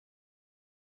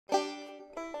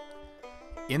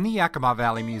In the Yakima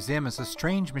Valley Museum is a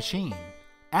strange machine.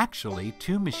 Actually,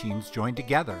 two machines joined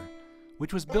together,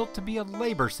 which was built to be a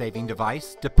labor-saving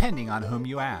device depending on whom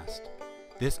you asked.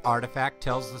 This artifact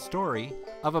tells the story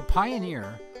of a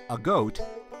pioneer, a goat,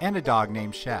 and a dog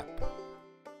named Shep.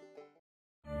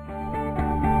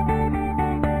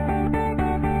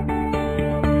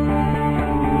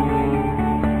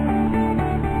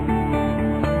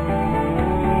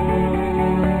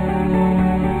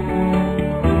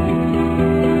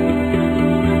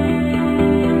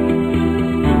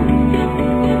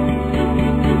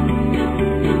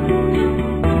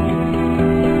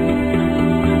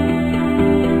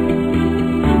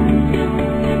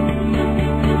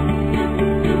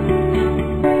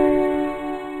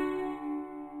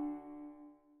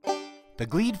 The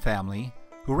Gleed family,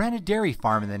 who ran a dairy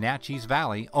farm in the Natchez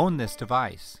Valley, owned this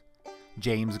device.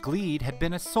 James Gleed had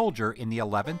been a soldier in the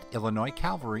 11th Illinois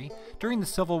Cavalry during the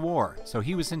Civil War, so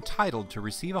he was entitled to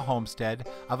receive a homestead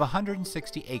of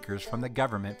 160 acres from the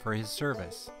government for his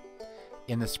service.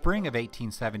 In the spring of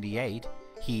 1878,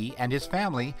 he and his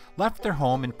family left their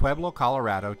home in Pueblo,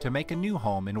 Colorado to make a new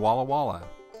home in Walla Walla.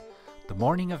 "The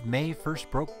morning of May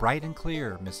first broke bright and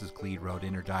clear," Mrs. Gleed wrote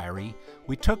in her diary.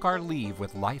 "We took our leave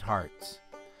with light hearts."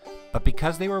 But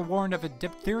because they were warned of a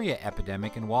diphtheria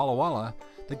epidemic in Walla Walla,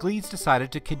 the Gleeds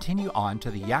decided to continue on to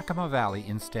the Yakima Valley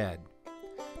instead.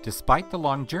 Despite the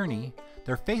long journey,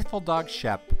 their faithful dog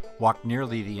Shep walked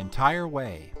nearly the entire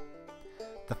way.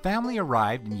 The family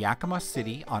arrived in Yakima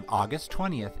City on August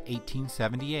 20th,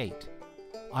 1878.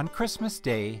 On Christmas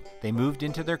Day, they moved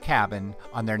into their cabin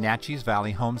on their Natchez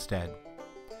Valley homestead.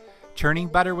 Churning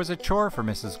butter was a chore for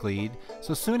Mrs. Gleed,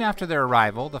 so soon after their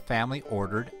arrival, the family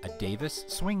ordered a Davis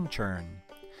swing churn.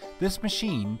 This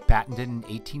machine, patented in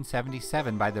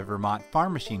 1877 by the Vermont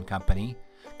Farm Machine Company,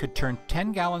 could turn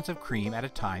 10 gallons of cream at a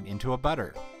time into a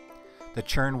butter. The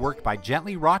churn worked by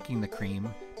gently rocking the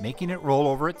cream, making it roll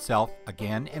over itself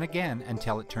again and again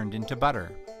until it turned into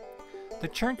butter. The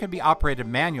churn could be operated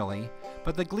manually,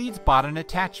 but the Gleeds bought an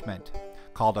attachment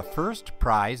called a First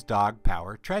Prize Dog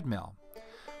Power Treadmill,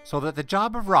 so that the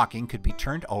job of rocking could be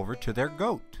turned over to their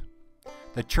goat.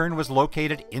 The churn was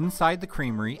located inside the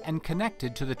creamery and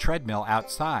connected to the treadmill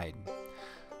outside.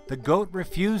 The goat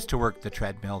refused to work the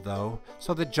treadmill though,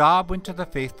 so the job went to the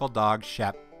faithful dog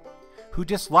Shep, who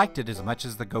disliked it as much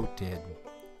as the goat did.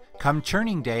 Come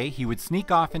churning day, he would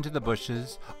sneak off into the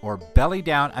bushes or belly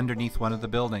down underneath one of the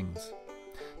buildings.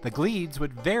 The Gleeds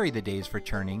would vary the days for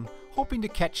churning, hoping to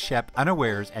catch Shep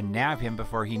unawares and nab him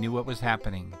before he knew what was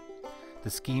happening. The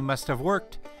scheme must have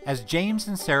worked, as James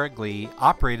and Sarah Gleed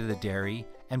operated the dairy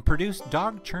and produced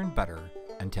dog churned butter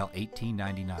until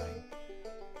 1899.